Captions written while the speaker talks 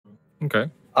Okay.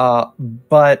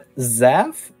 But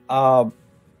Zeph,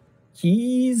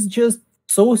 he's just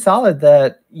so solid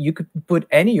that you could put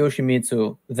any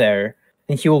Yoshimitsu there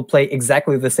and he will play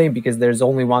exactly the same because there's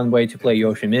only one way to play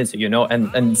Yoshimitsu, you know,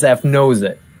 and Zeph knows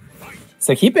it.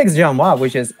 So he picks Xianghua,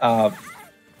 which is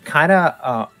kind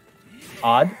of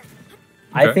odd. Okay.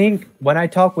 I think when I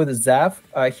talked with Zeph,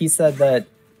 he said that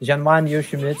Xianghua and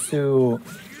Yoshimitsu.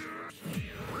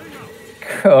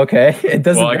 Okay, it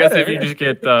doesn't. Well, I guess if you just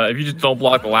get if you just don't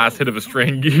block the last hit of a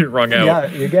string, you get rung out. Yeah,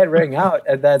 you get rung out,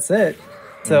 and that's it.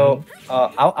 So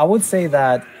I would say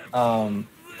that Xianghua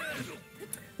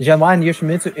and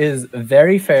Yoshimitsu is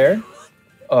very fair,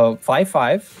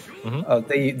 5-5.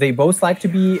 They both like to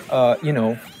be you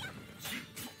know,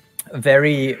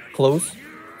 very close.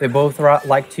 They both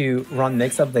like to run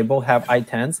mix-up. They both have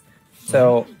I-10s.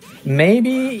 So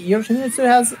maybe Yoshimitsu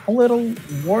has a little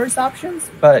worse options,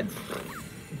 but...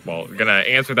 Well, we're going to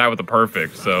answer that with a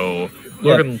perfect. So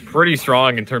looking pretty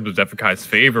strong in terms of Xephukai's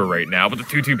favor right now. But the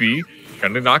 2-2B,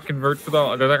 going to not convert for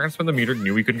the... They're not going to spend the meter.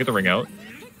 Knew we couldn't get the ring out.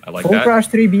 I like that. Full Crash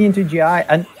 3B into GI.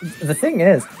 And the thing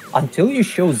is, until you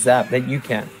show Zap that you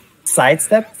can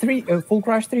sidestep Full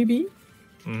Crash 3B,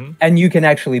 and you can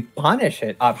actually punish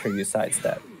it after you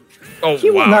sidestep. Oh, he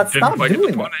will not Didn't stop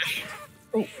doing that.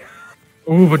 Oh.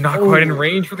 Ooh, but not quite in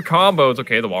range for the combos.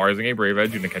 Okay, the wall rising a Brave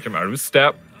Edge. Going to catch him out of his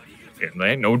step.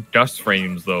 No dust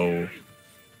frames, though.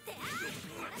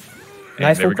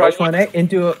 Nice Full Crash 1A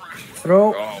into a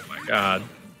throw. Oh, my God.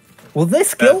 Will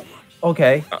this kill?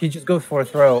 Okay, he just goes for a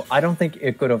throw. I don't think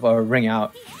it could have ring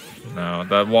out. No,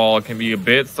 that wall can be a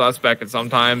bit suspect at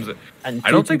sometimes. And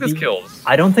I don't think this kills.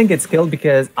 I don't think it's killed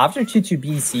because after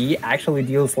 2-2B, C actually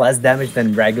deals less damage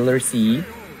than regular C.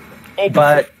 Oh,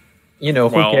 but, you know,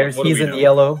 who cares? He's in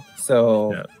yellow,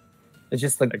 so it's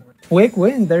just like a quick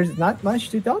win. There's not much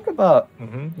to talk about.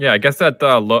 Yeah, I guess that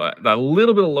that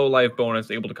little bit of low life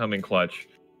bonus able to come in clutch.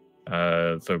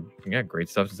 So, yeah, great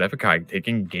stuff. Xephukai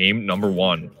taking game number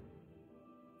 1.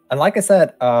 And like I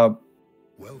said,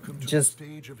 just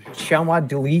Xianghua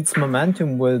deletes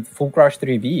momentum with Full Crush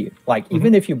 3B. Like,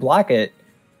 even if you block it,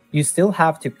 you still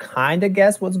have to kind of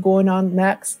guess what's going on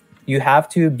next. You have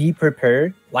to be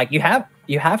prepared. Like, you have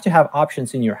to have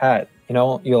options in your head. You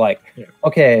know, you're like,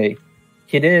 okay,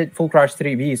 he did Full Crush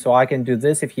 3B, so I can do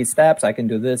this if he steps. I can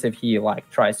do this if he, like,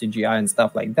 tries to GI and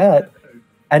stuff like that.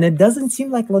 And it doesn't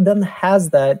seem like LaDon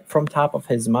has that from top of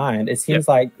his mind. It seems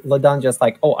like LaDon just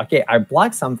like, oh, okay, I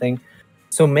blocked something,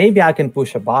 so maybe I can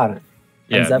push a bottom.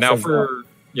 Yeah, now for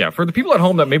the people at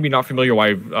home that may be not familiar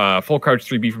why Full Crouch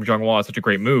 3B from Xianghua is such a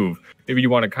great move, maybe you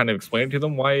want to kind of explain to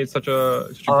them why it's such a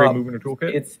great move in your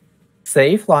toolkit? It's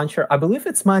safe launcher. I believe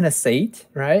it's -8,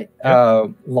 right?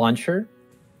 Launcher.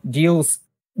 Deals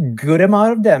good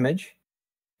amount of damage.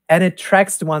 And it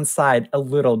tracks to one side a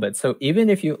little bit. So even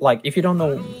if you don't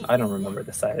know, I don't remember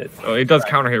the side. It does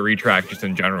counter hit retract just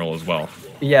in general as well.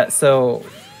 Yeah, so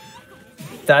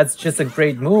that's just a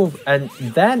great move. And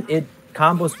then it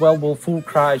combos well with Full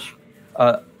Crush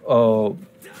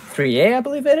 3A, I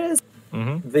believe it is.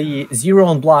 The 0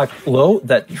 on block low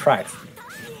that tracks.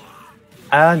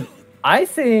 And I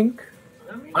think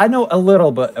I know a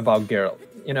little bit about Geralt.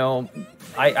 You know,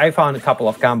 I found a couple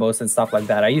of combos and stuff like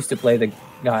that. I used to play the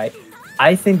guy.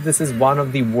 I think this is one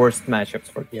of the worst matchups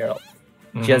for Geralt.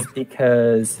 Just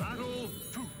because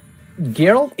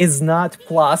Geralt is not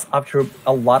plus after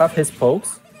a lot of his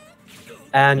pokes.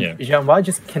 And Xianghua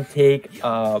just can take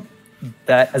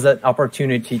that as an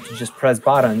opportunity to just press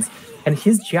buttons. And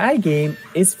his GI game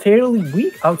is fairly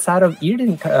weak outside of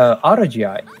Irden auto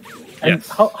GI. And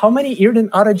how many Irden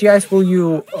auto GIs will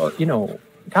you,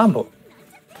 combo?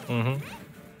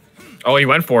 Oh, he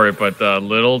went for it, but a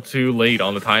little too late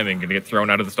on the timing. Going to get thrown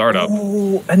out of the startup.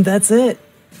 Oh, and that's it.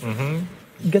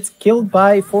 He gets killed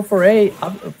by 4-4-A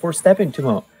for stepping too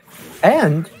much.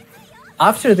 And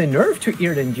after the nerf to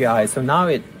Irden GI, so now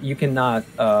you cannot,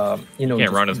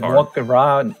 can't run as hard. Walk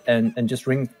around and just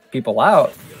ring people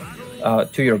out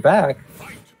to your back.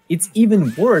 It's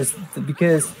even worse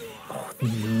because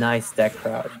nice deck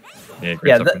crowd.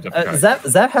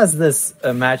 Zap has this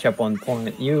matchup on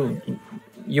point.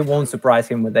 You won't surprise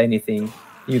him with anything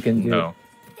you can do. No.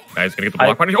 Now he's going to get the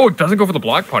block punish. Oh, it doesn't go for the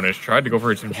block punish. Tried to go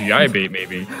for some GI bait,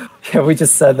 maybe. Yeah, we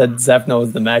just said that Zep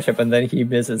knows the matchup, and then he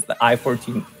misses the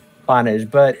I-14 punish.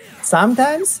 But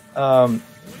sometimes, I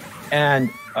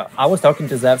was talking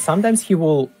to Zep, sometimes he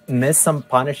will miss some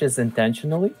punishes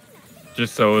intentionally.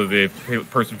 Just so the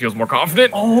person feels more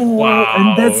confident? Oh, wow.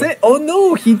 And that's it. Oh,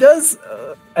 no, he does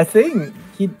a thing.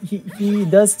 He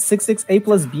does 6-6 A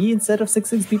plus B instead of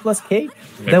 6-6 B plus K.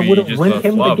 Maybe that would have won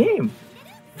him the game.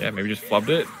 Yeah, maybe just flubbed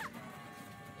it.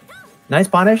 Nice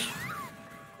punish.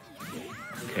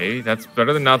 Okay, that's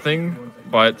better than nothing.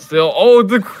 But still, oh,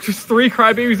 just 3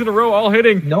 crybabies in a row, all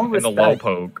hitting. No and respect. the low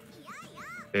poke.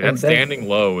 Dude, that standing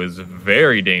low is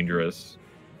very dangerous.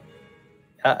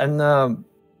 And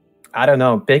I don't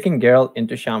know, picking Geralt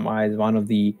into Xianghua is one of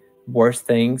the worst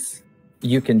things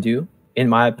you can do, in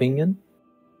my opinion.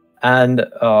 And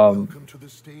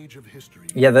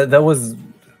yeah, that was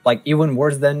like even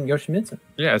worse than Yoshimitsu.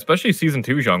 Yeah, especially Season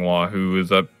 2 Xianghua, who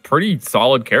is a pretty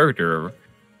solid character.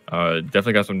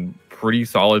 Definitely got some pretty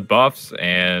solid buffs,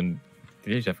 and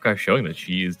yeah, Xephukai showing that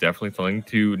she is definitely something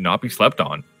to not be slept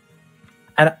on.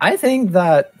 And I think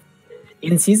that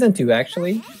in Season 2,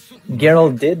 actually,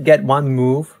 Geralt did get one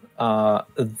move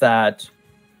that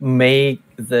made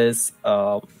this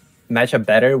matchup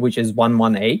better, which is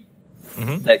 1-1-8,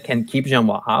 that can keep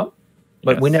Xianghua out.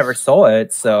 But we never saw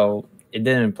it, so it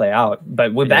didn't play out.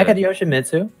 But we're back at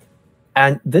Yoshimitsu,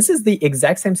 and this is the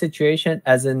exact same situation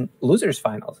as in losers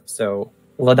finals. So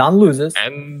LaDon loses,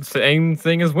 and same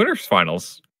thing as winners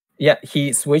finals. Yeah,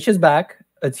 he switches back.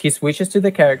 He switches to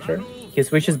the character. He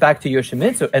switches back to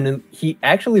Yoshimitsu, and then he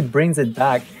actually brings it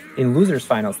back in losers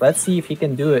finals. Let's see if he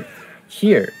can do it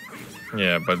here.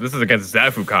 Yeah, but this is against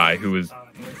Xephukai, who is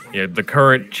the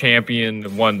current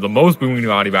champion, won the most booming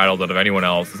body battles out of anyone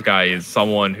else. This guy is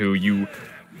someone who you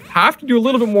have to do a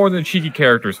little bit more than a cheeky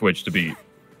character switch to beat.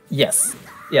 Yes,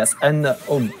 and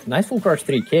oh, nice full crush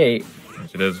 3K.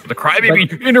 Yes, it is. But the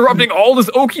crybaby interrupting all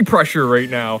this Oki pressure right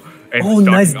now. And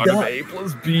nice under the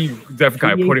A+B,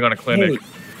 Xephukai putting on a clinic.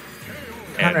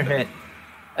 Counter hit.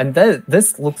 And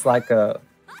this looks like a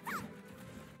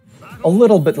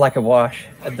little bit like a wash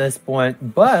at this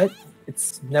point, but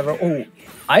it's never... Oh,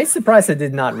 I'm surprised it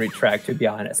did not retract, to be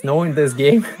honest. Knowing this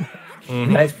game,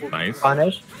 nice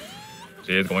punish.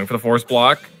 She is going for the force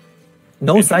block.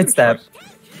 No sidestep.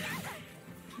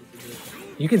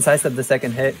 You can sidestep the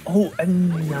second hit. Oh,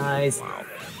 and nice.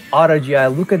 Auto GI,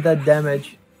 look at that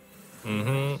damage.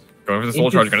 Going for the soul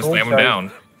charge, gonna slam him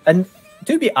down. And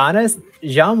to be honest,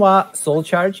 Xianghua soul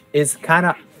charge is kind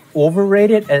of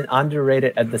overrated and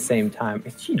underrated at the same time.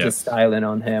 She just styling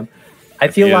on him. I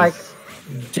feel like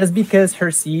just because her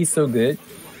C is so good,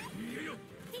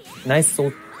 nice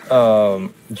soul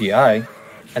GI,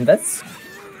 and that's,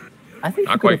 I think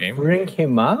not quite game. Bring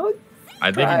him out.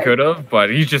 I think he could have, but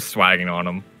he's just swagging on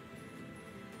him.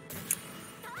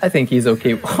 I think he's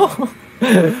okay.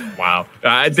 Wow,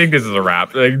 I think this is a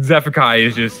wrap. Like, Xephukai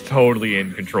is just totally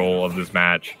in control of this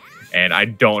match, and I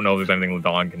don't know if there's anything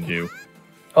LaDon can do.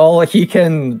 Oh, he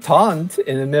can taunt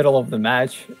in the middle of the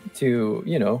match to,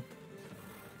 you know.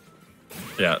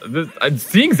 Yeah,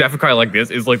 seeing Xephukai like this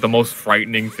is like the most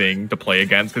frightening thing to play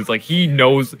against, because like he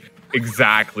knows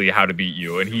exactly how to beat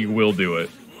you, and he will do it.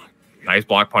 Nice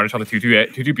block punish on the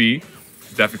 2-2B.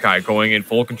 Xephukai going in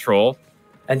full control.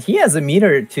 And he has a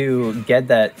meter to get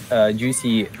that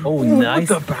juicy. Oh, nice.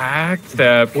 The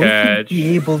backstep catch. Will he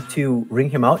be able to ring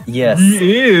him out? Yes.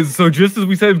 He is. So just as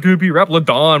we said, it could be rep,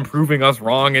 LaDon proving us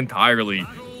wrong entirely.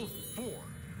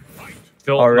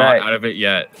 Still not out of it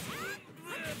yet.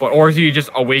 Or is he just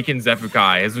awakened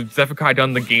Xephukai? Has Xephukai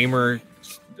done the gamer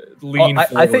lean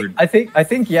forward? I think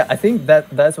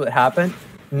that's what happened.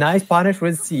 Nice punish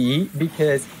with CE,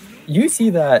 because you see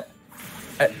that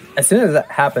as soon as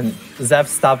that happened, Zeph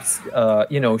stops,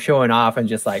 showing off and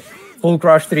just like full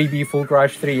crush 3B, full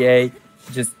crush 3A,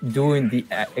 just doing the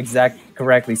exact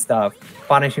correctly stuff,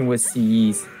 punishing with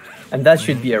CEs, and that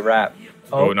should be a wrap.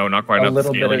 Oh no, not quite enough.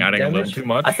 Scaling, adding a little too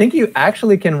much. I think you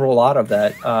actually can roll out of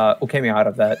that. Ukemi out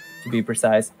of that, to be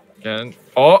precise. Again.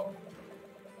 Oh,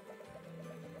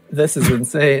 this is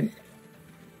insane.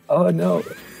 Oh no.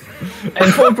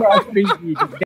 And full crush 3B.